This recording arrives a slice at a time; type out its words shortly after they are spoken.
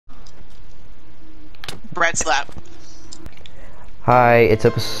Brad slap. Hi, it's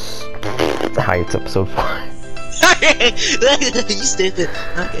episode 4. You stupid.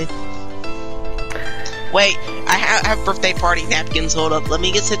 Okay. Wait, I have birthday party napkins. Hold up, let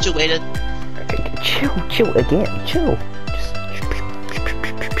me get situated. Okay, chill again, chill.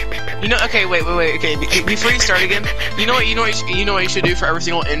 You know, okay, wait. Okay, before you start again, you know what you should do for every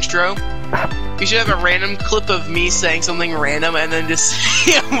single intro. You should have a random clip of me saying something random, and then just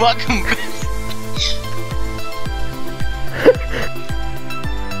say, welcome.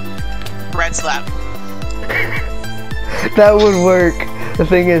 Red slap. That would work. The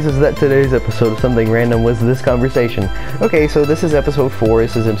thing is that today's episode of Something Random was this conversation. Okay, so this is episode 4.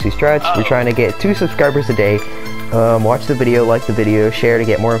 This is MC Stretch. We're trying to get 2 subscribers a day. Watch the video, like the video, share to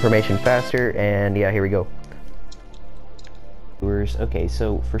get more information faster, and yeah, here we go. Okay,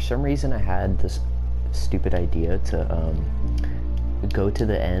 so for some reason I had this stupid idea to go to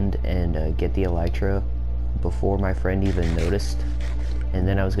the end and get the elytra before my friend even noticed, and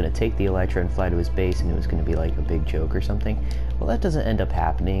then I was going to take the elytra and fly to his base, and it was going to be like a big joke or something. Well, that doesn't end up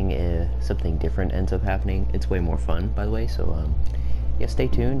happening. Something different ends up happening. It's way more fun, by the way, so yeah, stay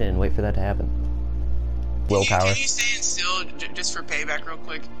tuned and wait for that to happen. Willpower. Can you stand still just for payback real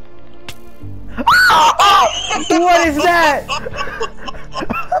quick? What is that?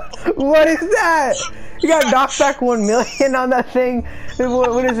 What is that? You got knocked back 1 million on that thing?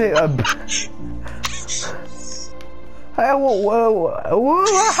 What is it? How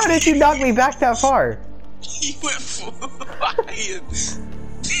did you knock me back that far? You went flying.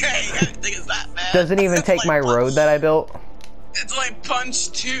 Dang, I didn't think it's that bad. Doesn't even take my road that I built. It's like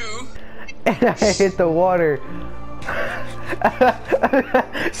punch 2. And I hit the water.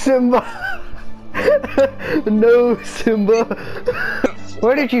 Simba. No, Simba.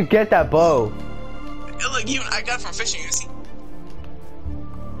 Where did you get that bow? Look, I got it from fishing, you see?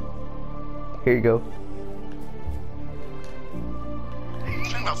 Here you go.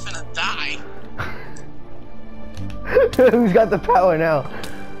 I'm not finna die. Who's got the power now?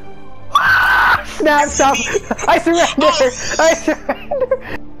 Snap, stop! I surrender! I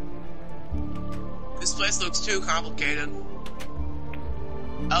surrender! This place looks too complicated.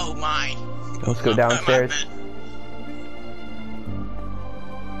 Oh my. Let's go downstairs.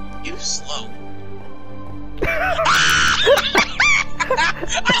 You slow. I'm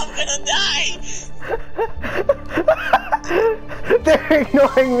gonna die! They're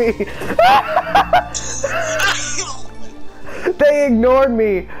ignoring me! They ignored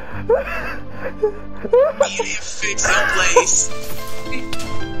me! You need to fix your place.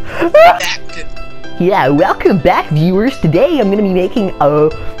 Yeah, welcome back, viewers. Today I'm gonna be making a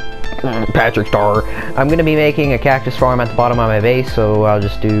Patrick Star. I'm gonna be making a cactus farm at the bottom of my base, so I'll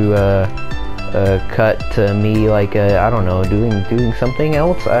just do a cut to me like I don't know, doing something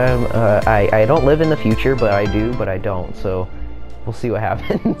else. I don't live in the future, but I do, but I don't. So we'll see what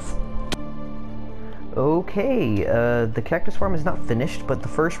happens. Okay, the cactus farm is not finished, but the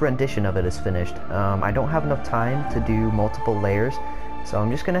first rendition of it is finished. I don't have enough time to do multiple layers, so I'm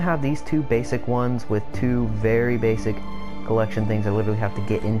just gonna have these 2 basic ones with 2 very basic collection things. I literally have to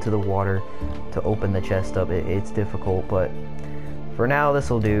get into the water to open the chest up. It's difficult, but for now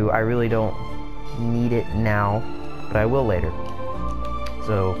this will do. I really don't need it now, but I will later.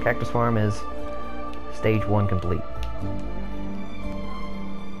 So cactus farm is stage 1 complete.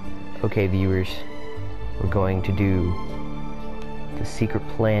 Okay, viewers, we're going to do the secret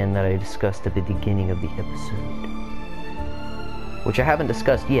plan that I discussed at the beginning of the episode, which I haven't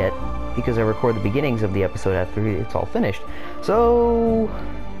discussed yet because I record the beginnings of the episode after it's all finished. So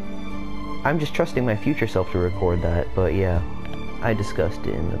I'm just trusting my future self to record that, but yeah, I discussed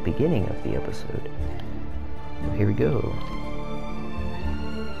it in the beginning of the episode. So here we go.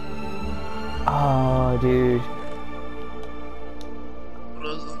 Oh, dude. What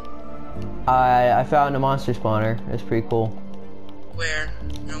is it? I found a monster spawner. It's pretty cool. Where?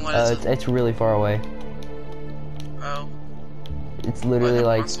 And what is it? It's really far away. Oh. It's literally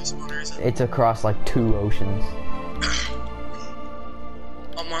like, it's across like 2 oceans.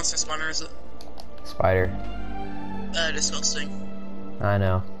 What monster spawner is it? Spider. Disgusting. I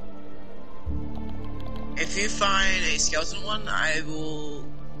know. If you find a skeleton one, I will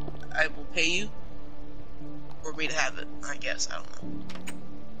pay you for me to have it. I guess, I don't know.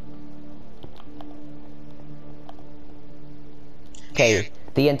 Okay,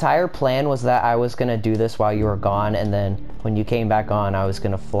 the entire plan was that I was gonna do this while you were gone, and then when you came back on, I was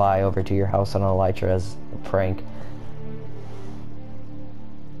gonna fly over to your house on elytra as a prank.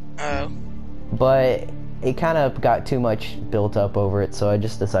 Oh. But it kind of got too much built up over it, so I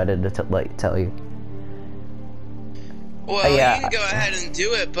just decided to tell you. Well, you Yeah, can go ahead and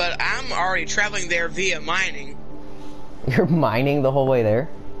do it, but I'm already traveling there via mining. you're mining the whole way there?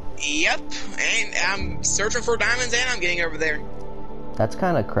 Yep, and I'm searching for diamonds and I'm getting over there. That's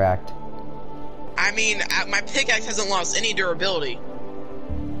kind of cracked. I mean, my pickaxe hasn't lost any durability.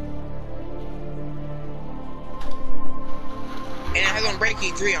 And it has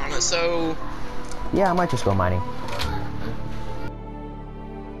Unbreaking 3 on it, so... Yeah, I might just go mining.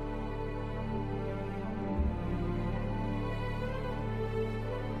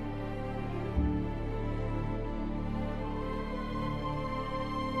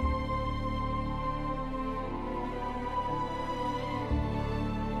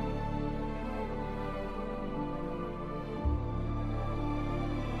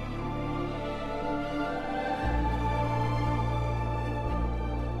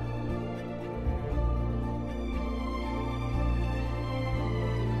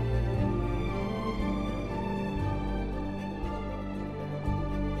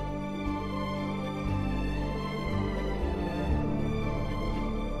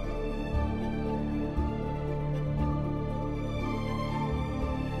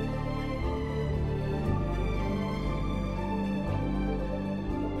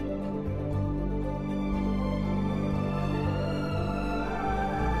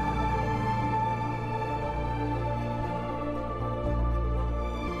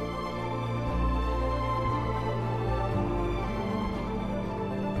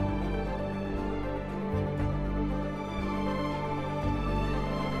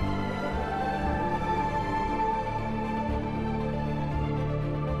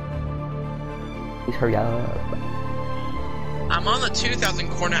 Please hurry up. I'm on the 2,000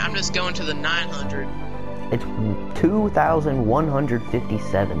 corner, I'm just going to the 900. It's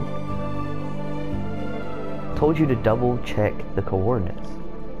 2,157. Told you to double check the coordinates.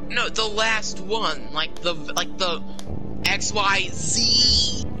 No, the last one, like the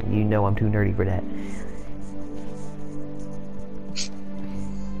XYZ. You know I'm too nerdy for that.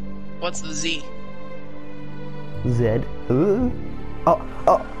 What's the Z? Z. Oh.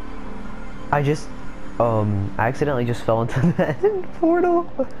 I just, I accidentally just fell into that portal.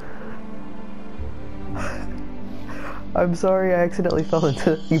 I'm sorry, I accidentally fell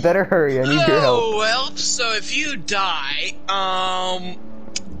into. You better hurry, I need your help. Oh, well, so if you die,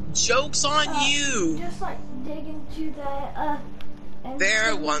 joke's on you. Just like dig into that,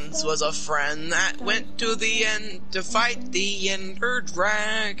 There once was a friend that went to the end to fight the Ender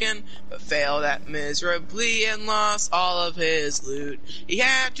Dragon, but failed at miserably and lost all of his loot. He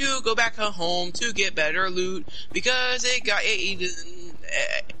had to go back home to get better loot because it got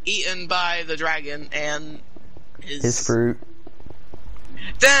eaten by the dragon and His fruit.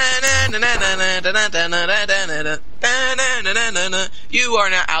 You are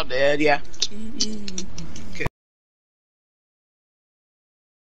now out dead, yeah.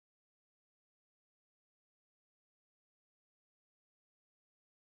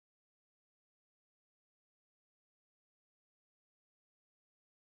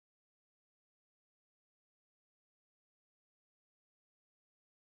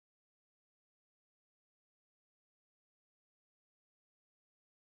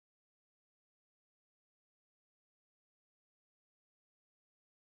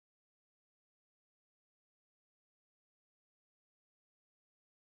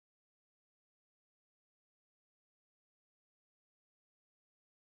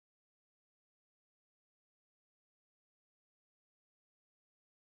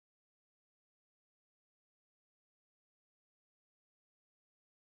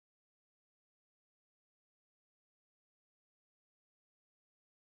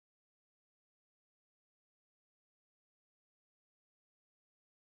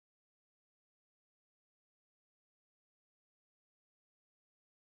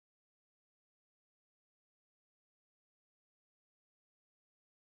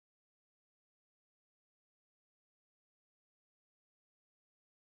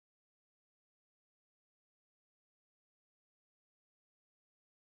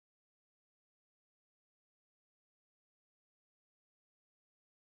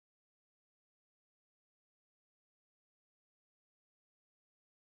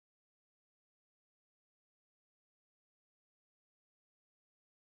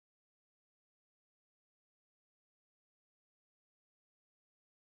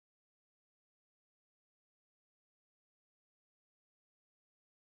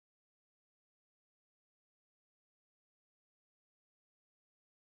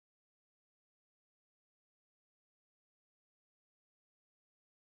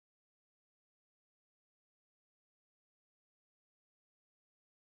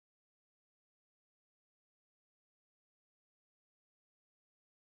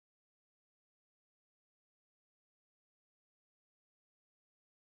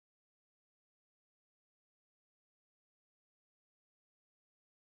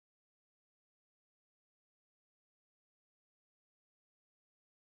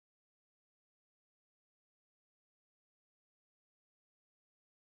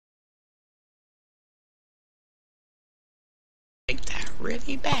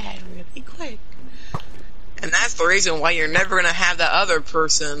 really bad, really quick. And that's the reason why you're never gonna have that other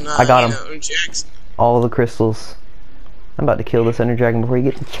person, I got him. Jackson. All the crystals. I'm about to kill this Ender Dragon before you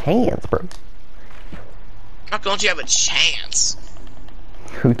get the chance, bro. How don't you have a chance?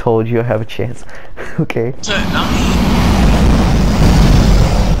 Who told you I have a chance? Okay.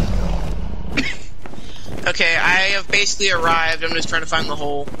 Okay, I have basically arrived. I'm just trying to find the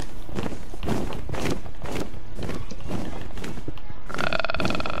hole.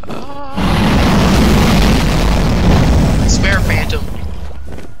 Spare Phantom.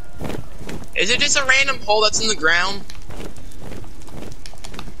 Is it just a random hole that's in the ground?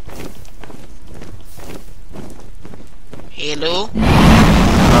 Hello?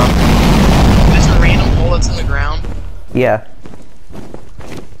 Just a random hole that's in the ground? Yeah.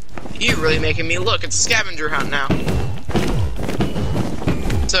 You're really making me look. It's a scavenger hunt now.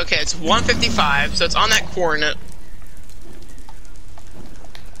 It's okay, it's 155, so it's on that coordinate.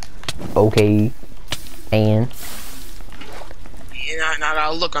 Okay. And? Yeah, now I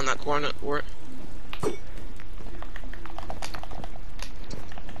gotta look on that coordinate for it.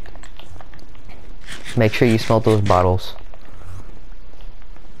 Make sure you smelt those bottles.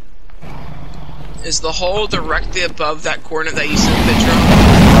 Is the hole directly above that coordinate that you sent the picture of?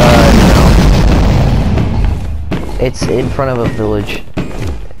 No. It's in front of a village.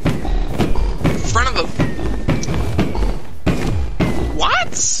 In front of a...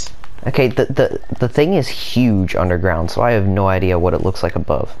 What? Okay, the thing is huge underground, so I have no idea what it looks like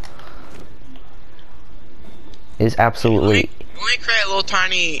above. It's absolutely... Let me create a little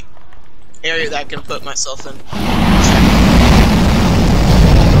tiny area that I can put myself in.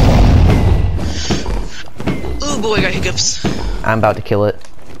 Oh boy, I got hiccups. I'm about to kill it.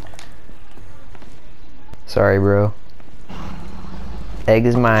 Sorry, bro. Egg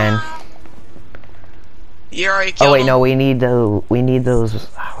is mine. You already killed Oh wait, him? no, we need those. We need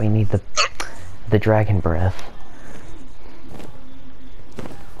the dragon breath.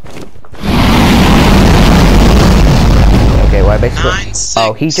 Okay, well I basically. 9, 6,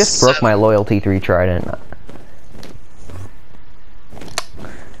 oh, he just broke 7. my loyalty 3 trident.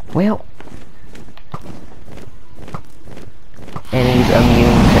 Well. And he's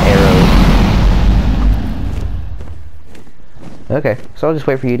immune to arrows. Okay, so I'll just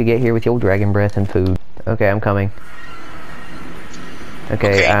wait for you to get here with your dragon breath and food. Okay, I'm coming.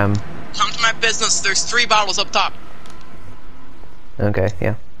 Okay, Come to my business. There's 3 bottles up top. Okay,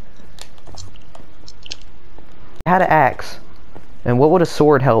 yeah. I had an axe. And what would a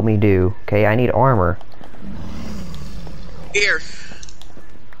sword help me do? Okay, I need armor. Here.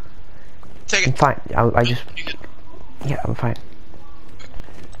 Take I'm it. fine. I just... Yeah, I'm fine.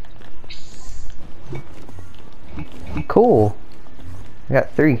 Cool. I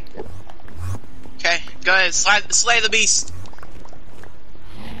got 3. Okay, go ahead. Slay the beast.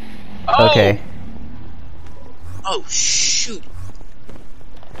 Oh! Okay. Oh, shoot.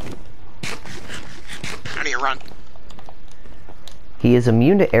 I need to run. He is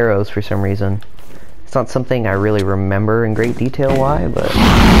immune to arrows for some reason. It's not something I really remember in great detail why, but...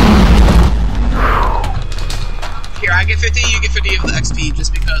 Here, I get 50, you get 50 of the XP,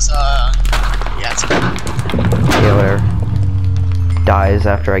 just because, yeah, it's good. Yeah, whatever. Dies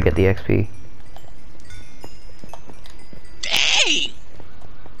after I get the XP. Dang!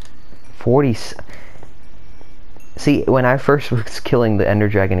 40... See, when I first was killing the Ender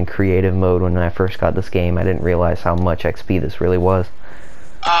Dragon in creative mode when I first got this game, I didn't realize how much XP this really was.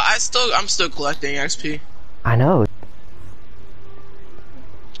 I'm still collecting XP. I know.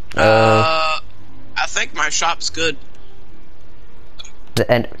 I think my shop's good.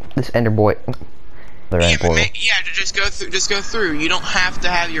 This Ender Boy... Yeah, just go through. You don't have to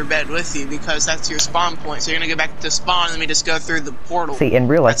have your bed with you because that's your spawn point. So you're gonna go back to spawn and let me just go through the portal. See, in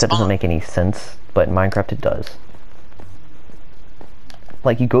real life that doesn't make any sense, but in Minecraft it does.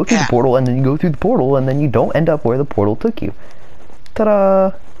 Like, you go through the portal, and then you go through the portal, and then you don't end up where the portal took you.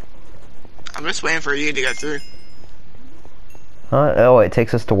 Ta-da! I'm just waiting for you to go through. Huh? Oh, it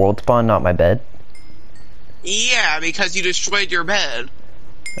takes us to world spawn, not my bed? Yeah, because you destroyed your bed.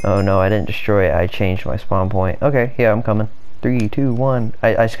 Oh no, I didn't destroy it, I changed my spawn point. Okay, yeah, I'm coming. 3, 2, 1.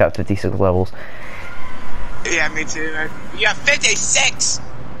 I just got 56 levels. Yeah, me too. You got 56!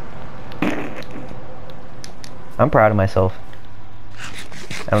 I'm proud of myself.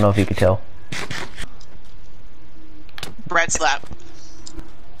 I don't know if you could tell. Bread slap.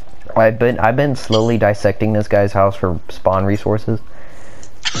 I've been slowly dissecting this guy's house for spawn resources.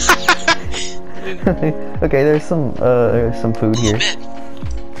 Okay, there's some food here.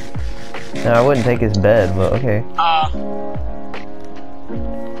 No, I wouldn't take his bed, but okay. Uh-oh.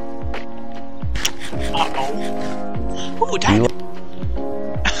 Ooh, diamond.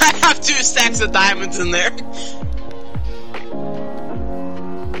 have 2 stacks of diamonds in there.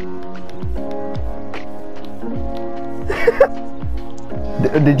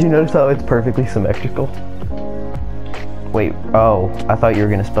 Did you notice how it's perfectly symmetrical? Wait, oh, I thought you were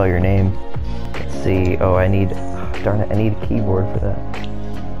gonna spell your name. Let's see. Oh, darn it, I need a keyboard for that.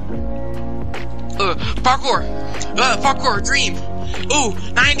 Parkour! Parkour, dream! Ooh,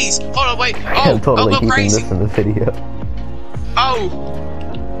 90s! Hold on, wait! Oh, I'm totally keeping crazy! this in the video. Oh!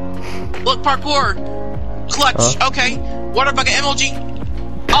 Look, parkour! Clutch, Huh? okay. Water bucket MLG!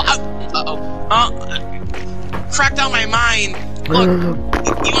 Cracked out my mind! Look,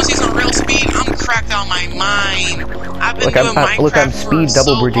 you wanna see some real speed? I'm cracked out my mind! I've been doing Minecraft I'm speed for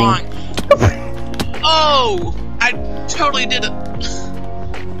double so bridging. long. Oh! I totally did it!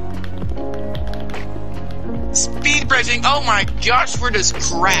 Speed bridging! Oh my gosh, we're just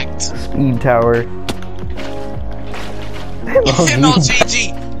cracked! Speed tower.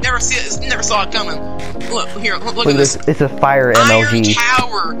 MLGG! Never saw it coming. Look here, look at this. It's a fire Iron MLG.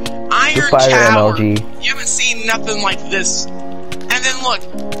 Tower! Iron Fire Tower! MLG. You haven't seen nothing like this. And then look,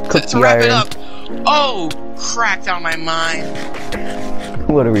 Cook to the wrap it iron. up. Oh, cracked out my mind.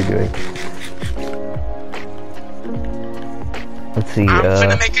 What are we doing? Let's see, I'm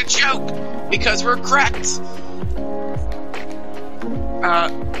gonna make a joke because we're cracked.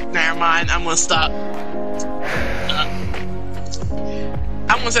 Never mind. I'm gonna stop.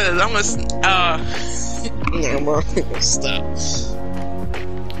 I'm gonna say this. I'm gonna stop.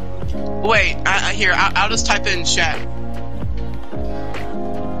 Wait. Here. I'll just type it in chat.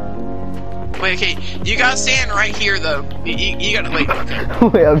 Wait. Okay. You gotta stand right here, though. You gotta wait.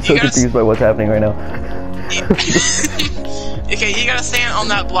 Wait, I'm so confused by what's happening right now. Okay, you gotta stand on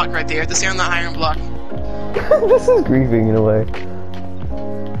that block right there. You have to stand on that iron block. This is grieving in a way.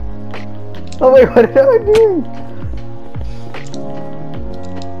 Oh wait, what am I doing?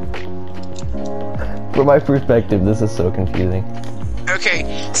 From my perspective, this is so confusing. Okay,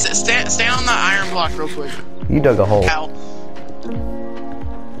 stand on that iron block real quick. You dug a hole. Ow.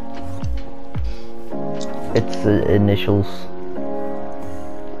 It's the initials.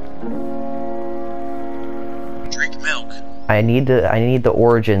 Drink milk. I need the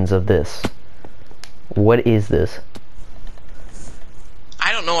origins of this. What is this?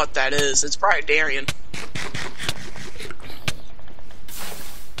 I don't know what that is. It's probably Darien.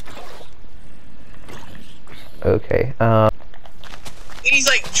 Okay. He's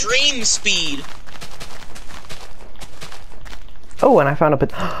like dream speed. Oh, and I found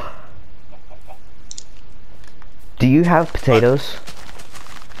a Do you have potatoes?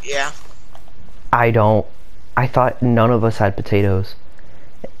 Yeah. I don't. I thought none of us had potatoes.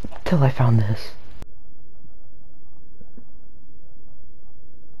 Till I found this.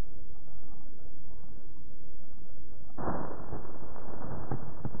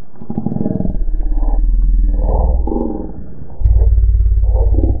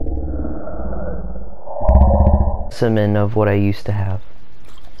 Specimen of what I used to have.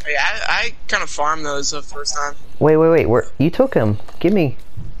 Yeah, I kind of farmed those the first time. Wait, where you took him? Give me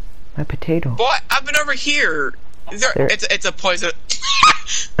my potato. Boy, I've been over here. It's a poison.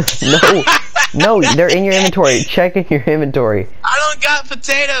 No, they're in your inventory. Check in your inventory. I don't got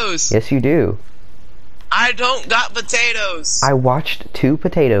potatoes. Yes, you do. I don't got potatoes. I watched 2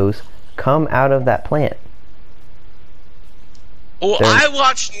 potatoes come out of that plant. Well, I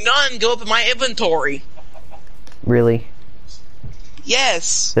watched none go up in my inventory. Really?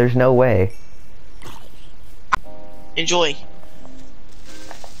 Yes. There's no way. Enjoy.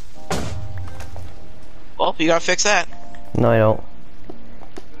 Well, you gotta fix that. No, I don't.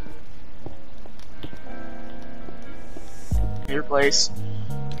 Your place.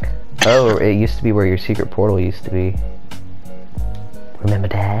 Oh, it used to be where your secret portal used to be. Remember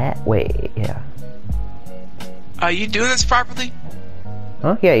that? Wait, yeah. Are you doing this properly?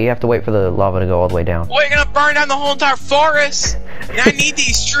 Huh? Yeah, you have to wait for the lava to go all the way down. Well, you're gonna burn down the whole entire forest! And I need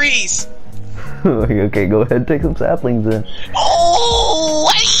these trees! Okay, go ahead and take some saplings in. Oh,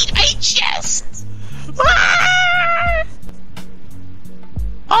 I need my chest! Ah!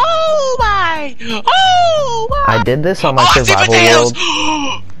 Oh my! Oh my! I did this on my I see survival potatoes!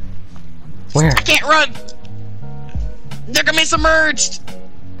 world. Where? I can't run! They're gonna be submerged!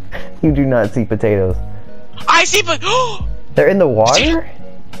 You do not see potatoes. I see potatoes! They're in the water?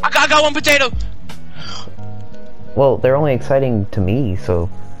 I got 1 potato! Well, they're only exciting to me, so...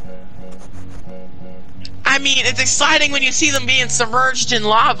 I mean, it's exciting when you see them being submerged in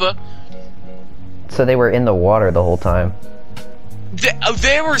lava. So they were in the water the whole time.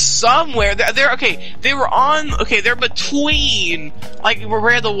 They were somewhere. They're okay. They were on. Okay, they're between. Like where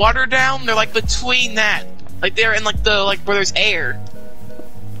we had the water down. They're like between that. Like they're in like the where there's air.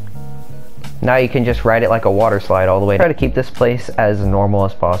 Now you can just ride it like a water slide all the way. Try to keep this place as normal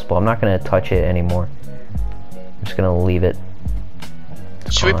as possible. I'm not gonna touch it anymore. I'm just gonna leave it.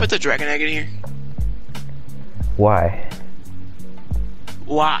 Should we put the dragon egg in here? Why?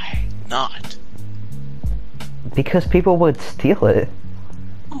 Why not? Because people would steal it.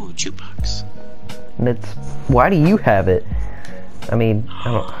 Ooh, jukebox. And it's, why do you have it? I mean,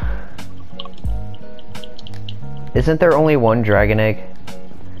 I don't. Isn't there only one dragon egg?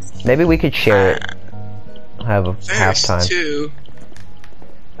 Maybe we could share it. Have a half time. Two.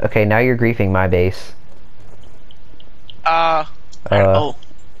 Okay, now you're griefing my base. Oh.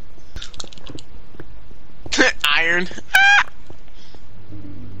 Iron.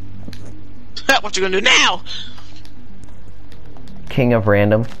 What you gonna do now? King of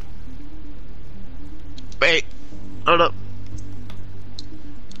random. Wait. Hold up.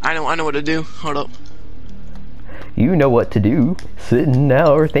 I know what to do. Hold up. You know what to do. Sitting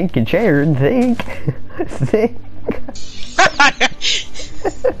now or thinking chair and think. Think.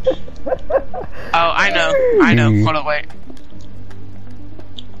 Oh, I know. Hold up, wait.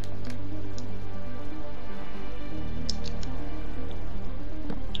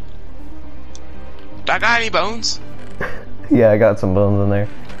 I got any bones? Yeah, I got some bones in there.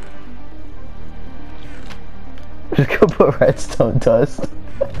 Just go put redstone dust.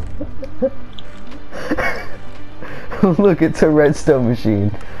 Look, it's a redstone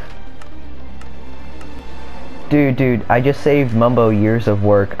machine. Dude, I just saved Mumbo years of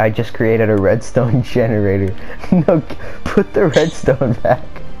work. I just created a redstone generator. No, put the redstone back.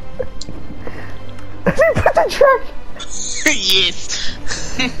 Put the trash. Yes.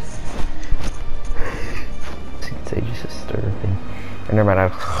 Sage is disturbing. And never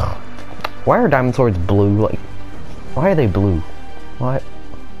mind. Why are diamond swords blue? Like, why are they blue? What?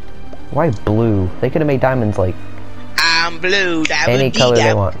 Why blue? They could have made diamonds like I'm blue. any color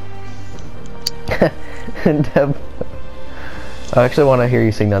they want. I actually want to hear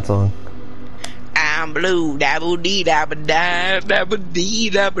you sing that song. I'm blue. Dabble dee dabba da. Dabble dee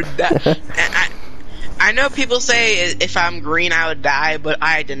dabba da. I know people say if I'm green I would die, but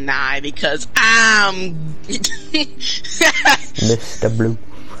I deny because I'm Mr. Blue.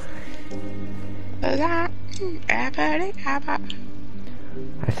 I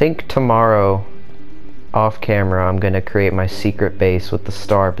think tomorrow, off camera, I'm gonna create my secret base with the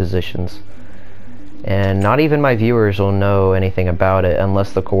star positions. And not even my viewers will know anything about it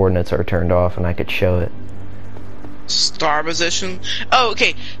unless the coordinates are turned off and I could show it. Star position? Oh,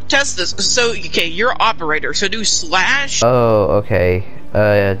 okay. Test this. So, okay, you're operator, so do slash. Oh, okay.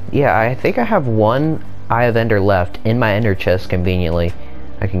 Yeah, I think I have one Eye of Ender left in my Ender chest, conveniently.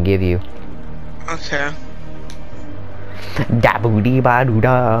 I can give you. Okay. Da boo dee ba doo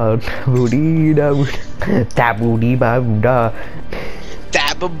da, boo dee da boo da boo dee ba boo da.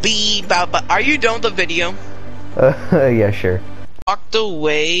 Are you done with the video? Yeah, sure. Walked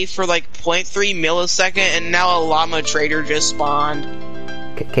away for like 0.3 millisecond and now a llama trader just spawned.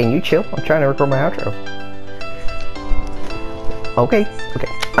 Can you chill? I'm trying to record my outro. Okay.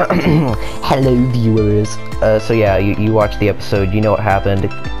 Hello, viewers. So yeah, you watched the episode. You know what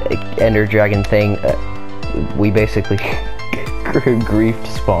happened. Ender Dragon thing. We basically griefed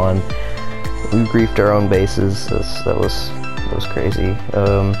spawn. We griefed our own bases. That was crazy.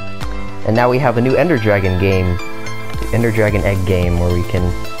 And now we have a new Ender Dragon game. Ender Dragon egg game where we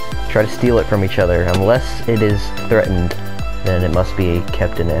can try to steal it from each other. Unless it is threatened, then it must be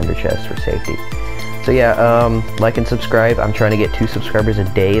kept in the Ender chest for safety. So yeah, like and subscribe. I'm trying to get 2 subscribers a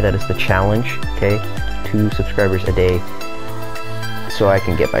day. That is the challenge, okay? 2 subscribers a day, so I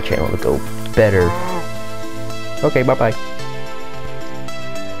can get my channel to go better. Okay, bye-bye.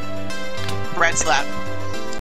 Red slap.